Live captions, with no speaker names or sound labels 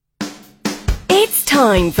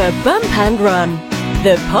time for Bump and Run,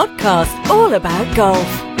 the podcast all about golf.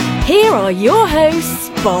 Here are your hosts,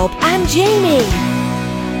 Bob and Jamie.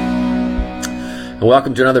 And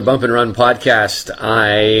welcome to another Bump and Run podcast.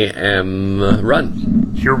 I am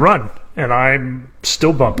Run. You're Run, and I'm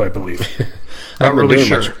still Bump, I believe. Not really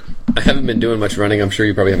sure. I haven't been doing much running. I'm sure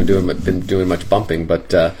you probably haven't been doing much bumping,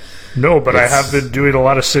 but no. But I have been doing a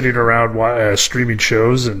lot of sitting around streaming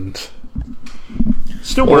shows and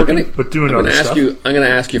still working, but doing other stuff. I'm going to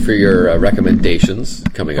ask you for your recommendations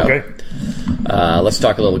coming up. Okay. Let's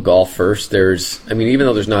talk a little golf first. Even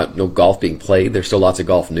though there's no golf being played, there's still lots of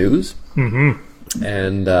golf news. Mm-hmm.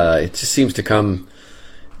 And it just seems to come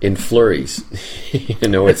in flurries.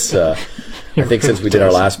 It's. I think since we did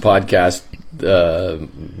our last podcast,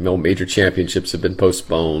 no major championships have been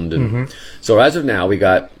postponed, and so as of now, we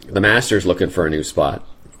got the Masters looking for a new spot.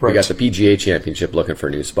 Right. We got the PGA Championship looking for a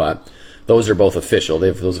new spot. Those are both official.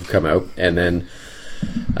 Those have come out, and then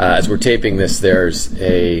as we're taping this, there's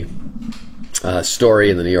a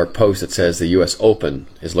story in the New York Post that says the U.S. Open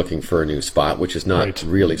is looking for a new spot, which is not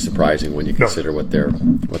really surprising when you consider what they're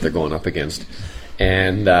going up against,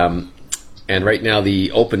 and right now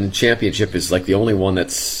the Open Championship is like the only one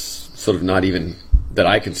that's sort of not even that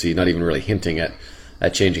I can see, not even really hinting at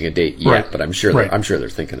changing a date yet. Right. But I'm sure they're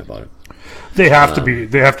thinking about it. They have to be.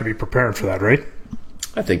 They have to be preparing for that, right?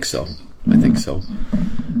 I think so.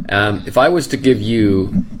 If I was to give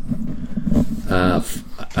you, I'm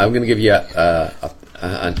going to give you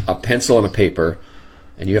a pencil and a paper,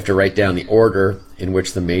 and you have to write down the order in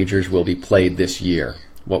which the majors will be played this year.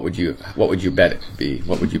 What would you bet it be?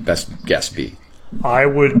 What would your best guess be?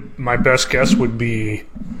 My best guess would be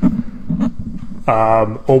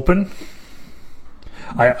Open.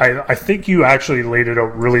 I think you actually laid it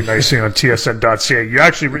out really nicely on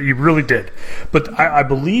tsn.ca. You really did. But I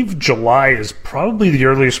believe July is probably the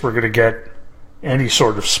earliest we're going to get any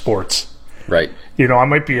sort of sports. Right. I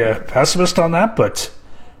might be a pessimist on that, but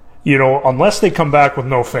unless they come back with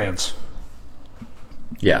no fans.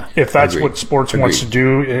 Yeah. If that's what sports wants to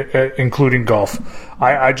do, including golf.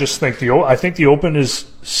 I just think the Open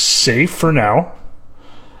is safe for now.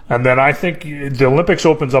 And then I think the Olympics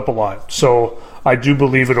opens up a lot. So I do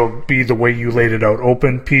believe it'll be the way you laid it out.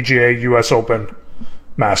 Open, PGA, US Open,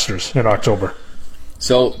 Masters in October.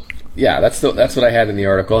 So, yeah, that's what I had in the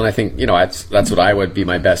article. And I think, that's what I would be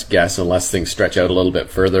my best guess unless things stretch out a little bit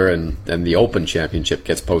further and then the Open Championship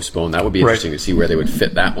gets postponed. That would be interesting to see where they would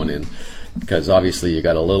fit that one in. Because obviously you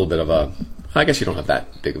got a little bit of I guess you don't have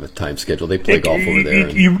that big of a time schedule. They play golf over there.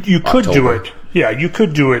 You could do it. Yeah, you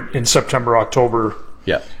could do it in September, October.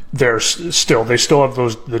 Yeah. They still have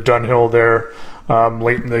the Dunhill there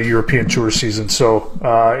late in the European Tour season, so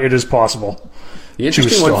it is possible. The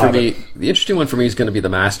interesting one for me is going to be the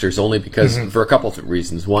Masters, only because for a couple of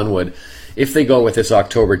reasons. One would, if they go with this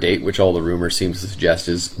October date, which all the rumors seem to suggest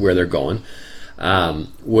is where they're going,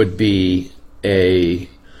 would be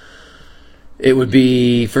it would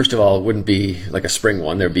be, first of all, it wouldn't be like a spring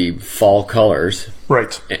one. There'd be fall colors.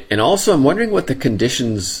 Right. And also, I'm wondering what the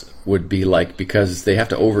conditions would be like because they have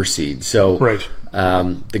to overseed. So,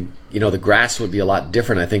 the grass would be a lot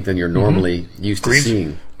different, I think, than you're normally used to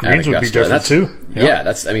seeing. Greens would be different too. Yeah,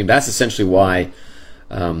 that's essentially why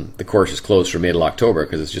the course is closed for middle October,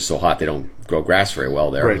 because it's just so hot they don't grow grass very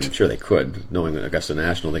well there. Right. I'm sure they could, knowing Augusta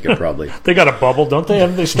National, they could probably. They got a bubble, don't they?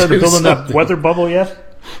 Haven't they started building that weather bubble yet?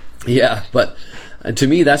 Yeah, but to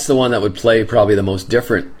me, that's the one that would play probably the most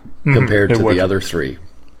different compared to the other three.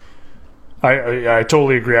 I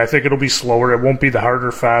totally agree. I think it'll be slower. It won't be the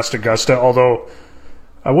harder, fast Augusta, although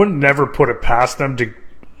I wouldn't never put it past them to.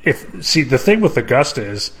 The thing with Augusta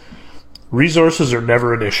is resources are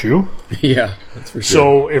never an issue. Yeah, that's for sure.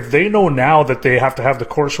 So if they know now that they have to have the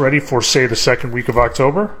course ready for, say, the second week of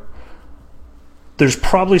October, there's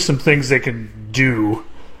probably some things they can do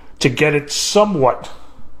to get it somewhat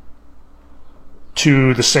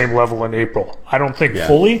to the same level in April. I don't think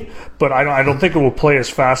fully, but I don't think it will play as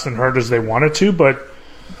fast and hard as they want it to. But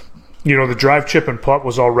the drive, chip, and putt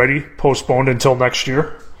was already postponed until next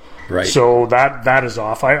year. Right. So that is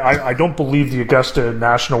off. I don't believe the Augusta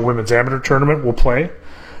National Women's Amateur Tournament will play,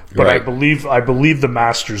 but I believe the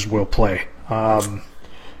Masters will play, and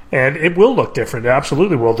it will look different. It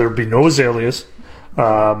absolutely will. There'll be no azaleas.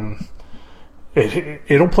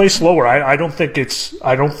 It'll play slower. I don't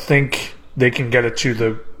think they can get it to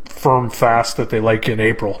the firm fast that they like in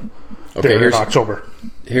April. Okay, in October.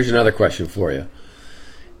 Here's another question for you.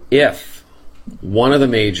 If one of the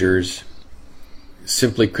majors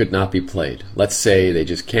simply could not be played, let's say they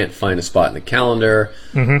just can't find a spot in the calendar,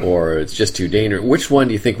 or it's just too dangerous, which one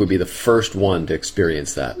do you think would be the first one to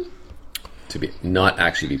experience that, to be not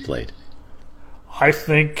actually be played?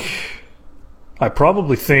 I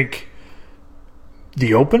probably think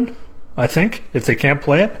the Open, if they can't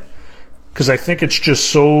play it. Because I think it's just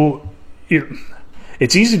so...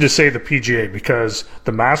 It's easy to say the PGA because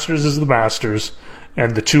the Masters is the Masters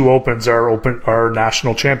and the two Opens are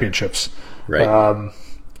national championships. Right.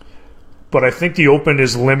 But I think the Open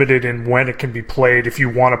is limited in when it can be played if you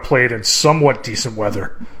want to play it in somewhat decent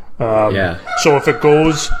weather. So if it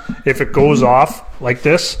goes off like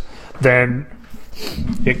this, then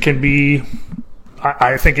it can be...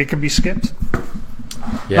 I think it can be skipped.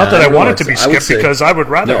 Yeah, not that I want it to be skipped because I would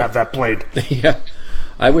rather have that played. Yeah,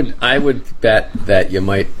 I would bet that it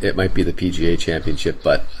might be the PGA Championship,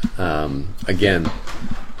 but again,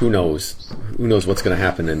 who knows? Who knows what's going to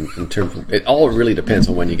happen in terms of it? All really depends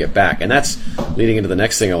on when you get back, and that's leading into the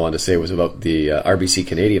next thing I wanted to say was about the RBC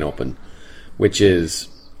Canadian Open, which is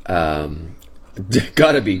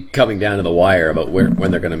got to be coming down to the wire about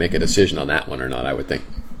when they're going to make a decision on that one or not. I would think.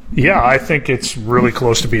 Yeah, I think it's really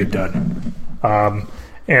close to being done.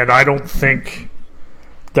 And I don't think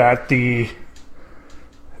that I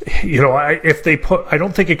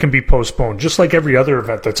don't think it can be postponed. Just like every other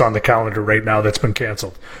event that's on the calendar right now that's been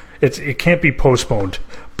canceled, it can't be postponed.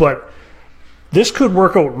 But this could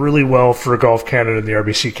work out really well for Golf Canada and the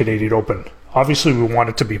RBC Canadian Open. Obviously, we want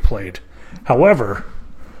it to be played. However,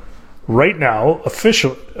 right now,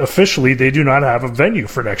 officially, they do not have a venue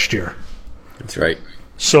for next year. That's right.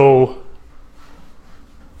 So,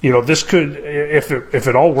 this could, if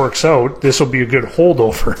it all works out, this will be a good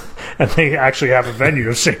holdover, and they actually have a venue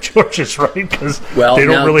of St. George's, right? Because they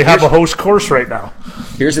don't really have a host course right now.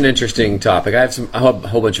 Here's an interesting topic. I have a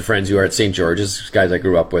whole bunch of friends who are at St. George's, guys I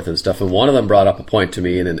grew up with and stuff, and one of them brought up a point to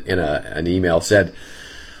me in an email. Said,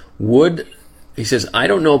 he says, I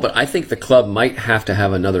don't know, but I think the club might have to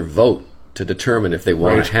have another vote to determine if they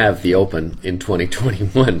want to have the Open in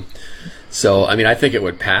 2021. So, I think it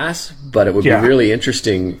would pass, but it would be really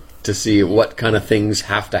interesting to see what kind of things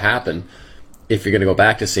have to happen if you're going to go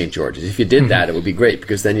back to St. George's. If you did that, it would be great,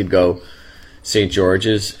 because then you'd go St.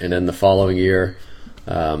 George's, and then the following year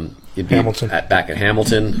you'd be back at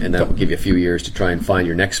Hamilton, and that would give you a few years to try and find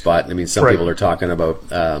your next spot. Some people are talking about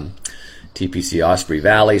TPC Osprey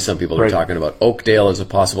Valley. Some people are talking about Oakdale as a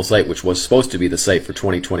possible site, which was supposed to be the site for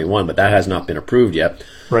 2021, but that has not been approved yet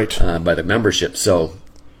by the membership. So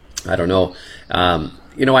I don't know.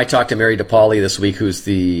 I talked to Mary DePauli this week, who's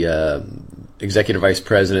the Executive Vice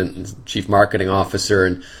President and Chief Marketing Officer,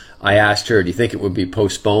 and I asked her, do you think it would be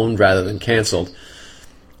postponed rather than canceled?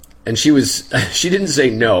 And she didn't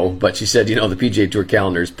say no, but she said, the PGA Tour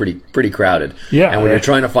calendar is pretty crowded. Yeah, and when you're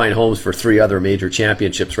trying to find homes for 3 other major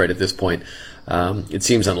championships right at this point, it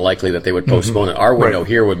seems unlikely that they would postpone it. Our window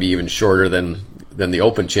here would be even shorter than the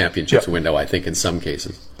Open Championships window, I think, in some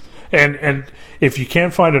cases. And if you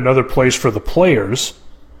can't find another place for the players,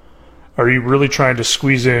 are you really trying to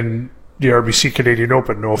squeeze in the RBC Canadian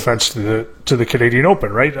Open? No offense to the Canadian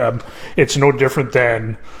Open, right? It's no different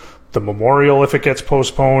than the Memorial if it gets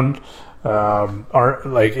postponed.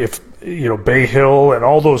 If Bay Hill and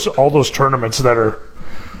all those tournaments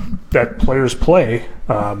that players play.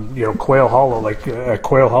 Quail Hollow, at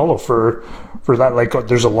Quail Hollow for that.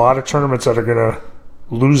 There's a lot of tournaments that are going to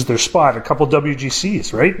lose their spot. A couple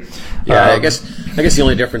WGCs, right? Yeah, I guess the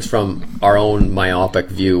only difference from our own myopic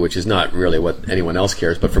view, which is not really what anyone else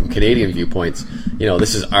cares, but from Canadian viewpoints,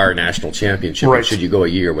 this is our national championship. Right. Should you go a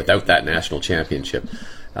year without that national championship?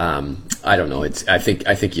 I don't know. I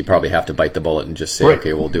think you probably have to bite the bullet and just say,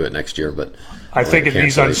 okay, we'll do it next year. But I think in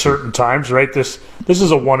these uncertain times, right? This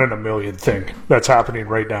is a 1 in a million thing that's happening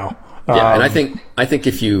right now. And I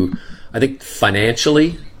think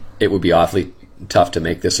financially it would be awfully tough to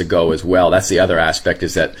make this a go as well. That's the other aspect,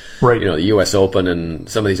 is that the U.S. Open and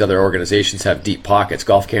some of these other organizations have deep pockets.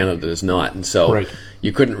 Golf Canada does not, and so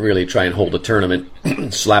you couldn't really try and hold a tournament,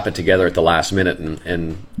 slap it together at the last minute,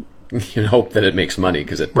 and hope that it makes money,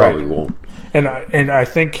 because it probably won't. And I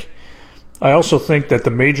also think that the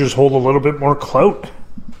majors hold a little bit more clout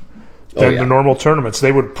than the normal tournaments.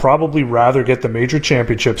 They would probably rather get the major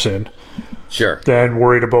championships in, than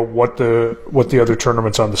worried about what the other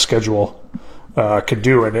tournaments on the schedule can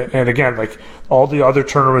do. And again, all the other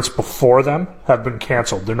tournaments before them have been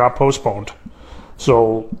canceled. They're not postponed.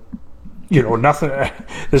 So, nothing.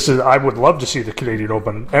 I would love to see the Canadian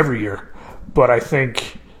Open every year, but I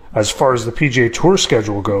think as far as the PGA Tour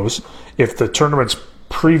schedule goes, if the tournaments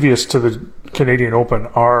previous to the Canadian Open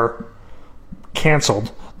are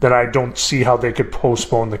canceled, then I don't see how they could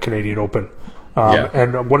postpone the Canadian Open.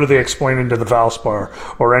 And what are they explaining to the Valspar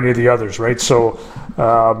or any of the others, right? So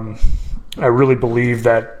I really believe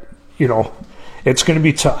that, it's going to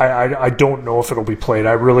be tough. I don't know if it'll be played.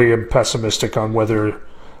 I really am pessimistic on whether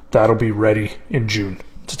that'll be ready in June,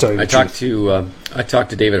 to tell you the truth. I talked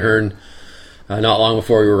to David Hearn not long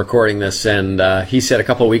before we were recording this, and he said a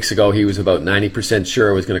couple of weeks ago he was about 90% sure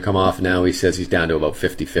it was going to come off. Now he says he's down to about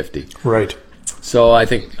 50-50. Right. So I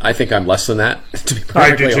think I'm less than that, to be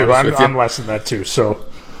I do perfectly too. honest with you. I'm less than that too. So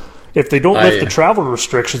if they don't lift the travel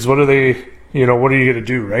restrictions, what are they? What are you going to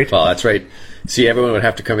do, right? Well, that's right. See, everyone would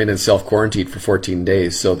have to come in and self-quarantine for 14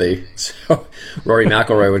 days. So Rory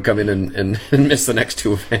McIlroy would come in and miss the next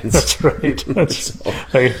two events. That's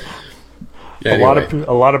right. Anyway.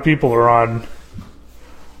 A lot of people are on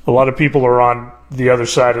the other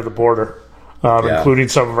side of the border, including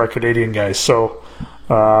some of our Canadian guys. So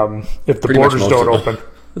if the borders don't open,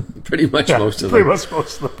 pretty much most of them. Pretty much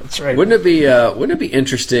most of them. That's right. Wouldn't it be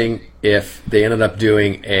interesting if they ended up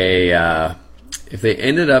doing a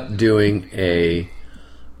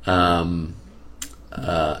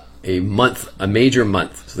major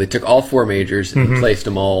month? So they took all four majors and placed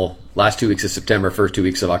them all last 2 weeks of September, first 2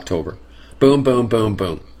 weeks of October. Boom, boom, boom,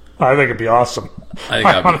 boom. I think it'd be awesome. I think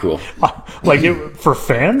that'd be cool. For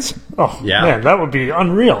fans? Oh, yeah. Man, that would be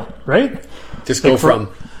unreal, right? Just go from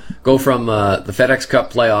the FedEx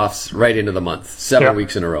Cup playoffs right into the month, 7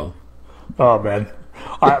 weeks in a row. Oh, man.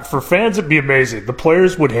 For fans, it'd be amazing. The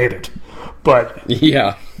players would hate it. But,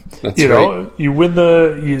 yeah, that's you win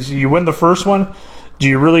the first one. Do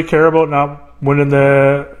you really care about not winning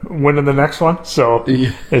the next one? So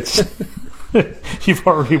it's... You've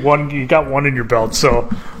already won. You got one in your belt, so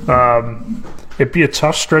it'd be a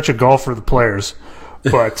tough stretch of golf for the players.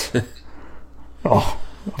 But of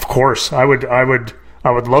course, I would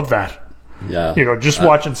love that. Yeah, just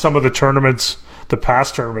watching some of the tournaments, the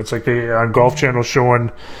past tournaments, like they on Golf Channel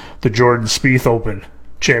showing the Jordan Spieth Open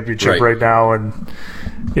Championship right now, and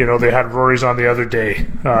they had Rory's on the other day.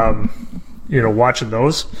 Watching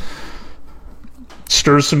those.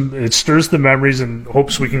 It stirs the memories and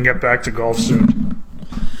hopes we can get back to golf soon.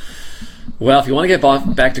 Well, if you want to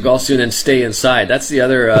get back to golf soon and stay inside, that's the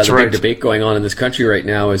other big debate going on in this country right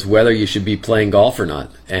now is whether you should be playing golf or not.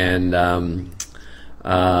 And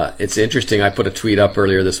it's interesting. I put a tweet up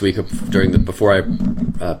earlier this week before I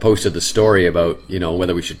posted the story about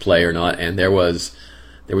whether we should play or not, and there was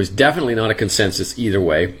definitely not a consensus either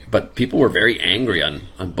way, but people were very angry on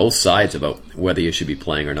both sides about whether you should be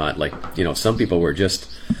playing or not. Like, some people were just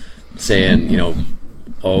saying,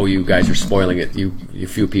 oh, you guys are spoiling it. You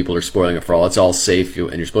few people are spoiling it for all. It's all safe,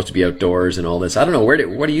 and you're supposed to be outdoors and all this. I don't know.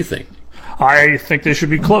 What do you think? I think they should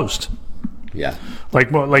be closed. Yeah.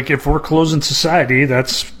 Like if we're closing society,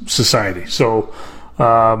 that's society. So,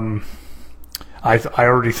 I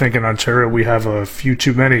already think in Ontario we have a few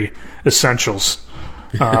too many essentials.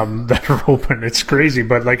 That are open. It's crazy,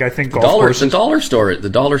 but I think golf courses... The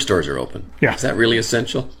dollar stores are open. Yeah. Is that really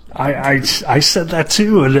essential? I said that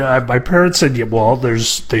too, and my parents said, yeah, well,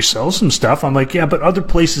 they sell some stuff. I'm like, yeah, but other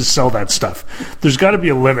places sell that stuff. There's got to be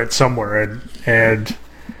a limit somewhere, and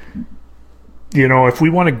if we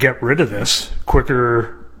want to get rid of this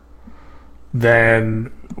quicker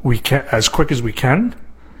than we can, as quick as we can,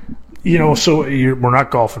 so we're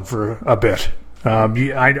not golfing for a bit.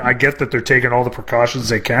 I get that they're taking all the precautions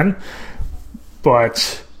they can,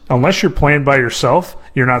 but unless you're playing by yourself,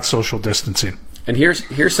 you're not social distancing. And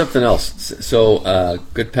here's something else. So,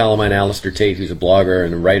 good pal of mine, Alistair Tate, who's a blogger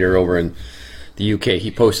and a writer over in the UK, he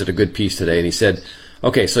posted a good piece today, and he said,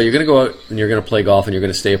 okay, so you're going to go out and you're going to play golf and you're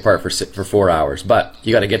going to stay apart for 4 hours, but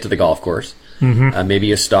you got to get to the golf course. Mm-hmm. Maybe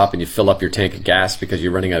you stop and you fill up your tank of gas because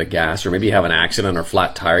you're running out of gas, or maybe you have an accident or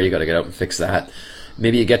flat tire, you got to get out and fix that.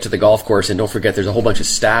 Maybe you get to the golf course, and don't forget there's a whole bunch of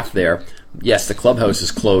staff there. Yes, the clubhouse is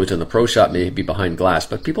closed and the pro shop may be behind glass,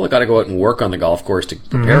 but people have got to go out and work on the golf course to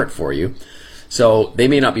prepare it for you. So they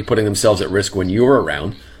may not be putting themselves at risk when you're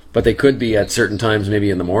around, but they could be at certain times, maybe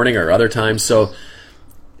in the morning or other times. So,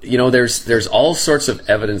 there's all sorts of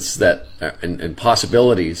evidence that and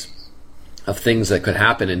possibilities of things that could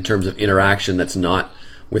happen in terms of interaction that's not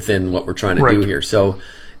within what we're trying to do here. So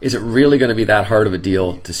is it really going to be that hard of a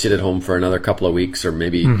deal to sit at home for another couple of weeks or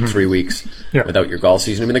maybe 3 weeks without your golf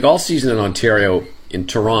season? I mean, the golf season in Ontario, in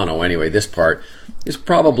Toronto anyway, this part, is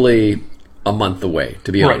probably a month away,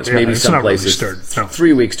 to be honest. Maybe some places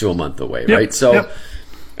 3 weeks to a month away, right? So,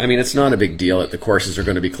 I mean, it's not a big deal that the courses are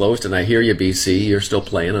going to be closed. And I hear you, BC, you're still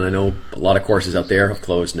playing. And I know a lot of courses out there have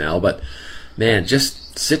closed now. But, man,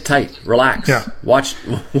 just sit tight, relax, watch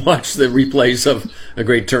the replays of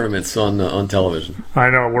great tournaments on television. I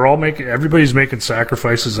know everybody's making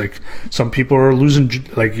sacrifices. Like some people are losing,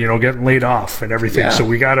 getting laid off and everything. So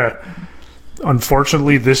we gotta.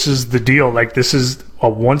 unfortunately, this is the deal. Like, this is a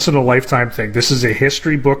once-in-a-lifetime thing. This is a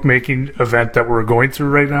history book-making event that we're going through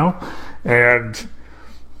right now. And,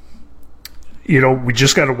 we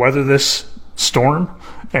just got to weather this storm.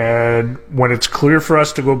 And when it's clear for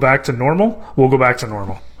us to go back to normal, we'll go back to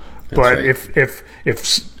normal. But right.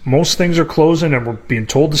 if most things are closing and we're being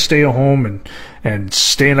told to stay at home and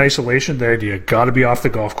stay in isolation, then you got to be off the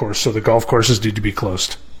golf course. So the golf courses need to be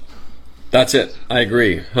closed. That's it. I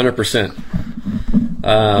agree, 100%.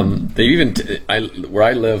 They even where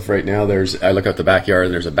I live right now, I look out the backyard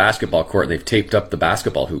and there's a basketball court and they've taped up the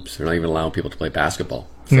basketball hoops. They're not even allowing people to play basketball.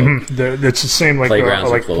 So it's the same. Like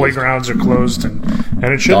playgrounds are closed and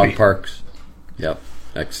it should be. Dog parks. Yep.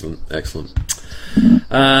 Excellent.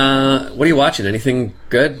 What are you watching? Anything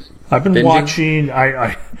good? I've been watching.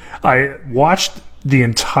 I watched the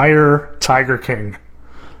entire Tiger King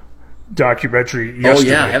documentary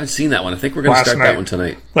yesterday. Oh yeah, I haven't seen that one. I think we're going to start that one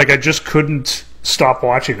tonight. Like, I just couldn't stop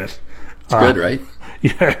watching it. It's good, right?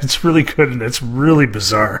 Yeah, it's really good, and it's really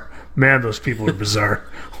bizarre. Man, those people are bizarre.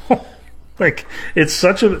 Like, it's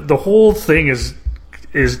the whole thing is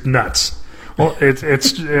nuts. Well,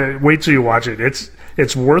 it's wait till you watch it.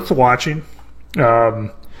 It's worth watching.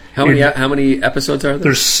 How many episodes are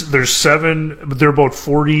there? There's 7. They're about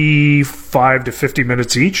 45 to 50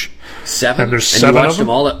 minutes each. 7. And there's 7 you watched of them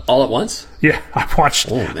all at once? Yeah, I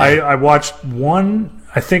watched. Oh, man. I watched one.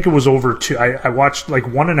 I think it was over 2. I watched like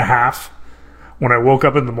 1.5 when I woke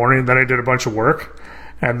up in the morning. Then I did a bunch of work,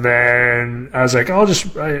 and then I was like,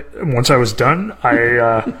 once I was done,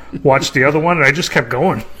 I watched the other one, and I just kept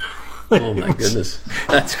going. Oh my goodness,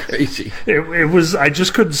 that's crazy. It was. I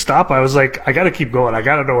just couldn't stop. I was like, I got to keep going. I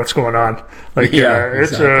got to know what's going on. Like,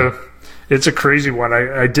 exactly. It's a crazy one.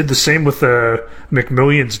 I did the same with the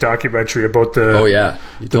McMillions documentary about the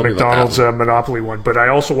the McDonald's Monopoly one. But I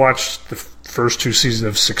also watched the first 2 seasons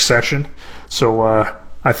of Succession. So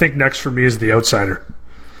I think next for me is The Outsider.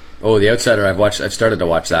 Oh, The Outsider! I've started to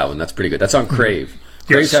watch that one. That's pretty good. That's on Crave.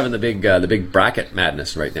 Crave's having the big bracket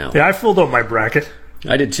madness right now. Yeah, I filled out my bracket.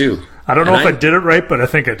 I did too. I don't know if I did it right, but I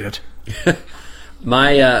think I did.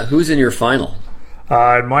 Who's in your final?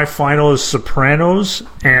 My final is Sopranos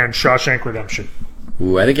and Shawshank Redemption.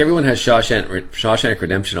 Ooh, I think everyone has Shawshank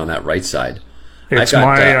Redemption on that right side. It's The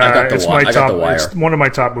Wire. It's one of my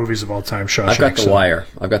top movies of all time. Shawshank. I've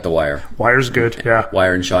got The Wire. Wire's good. Yeah.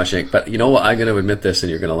 Wire and Shawshank. But you know what? I'm going to admit this, and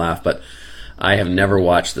you're going to laugh, but I have never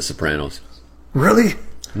watched The Sopranos. Really?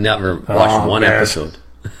 Never watched one episode.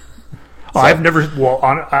 So, I've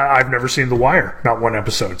never seen The Wire, not one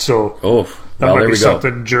episode. So that might be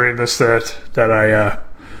something during this that I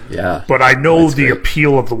But I know the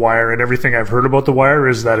appeal of The Wire, and everything I've heard about The Wire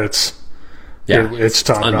is that it's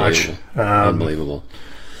top notch. Unbelievable.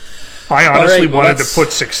 I honestly wanted to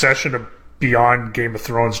put Succession beyond Game of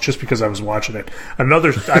Thrones just because I was watching it. I've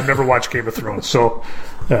never watched Game of Thrones, so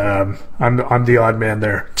I'm the odd man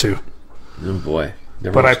there too. Oh boy.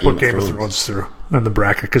 But I put Game of Thrones through in the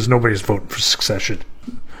bracket because nobody's voting for Succession.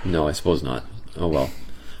 No, I suppose not. Oh well.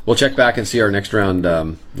 We'll check back and see our next round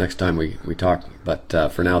next time we talk.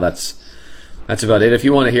 But for now, that's about it. If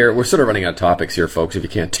you want to hear, we're sort of running out of topics here, folks. If you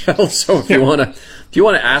can't tell, so if you want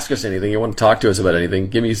to ask us anything, you want to talk to us about anything,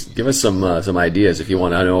 give us some ideas. If you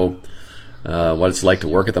want to know what it's like to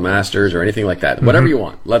work at the Masters or anything like that, whatever you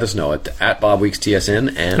want, let us know at Bob Weeks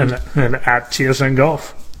TSN and at TSN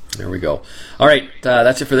Golf. There we go. All right,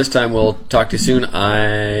 that's it for this time. We'll talk to you soon. I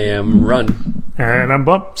am Run. And I'm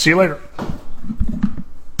Bump. See you later.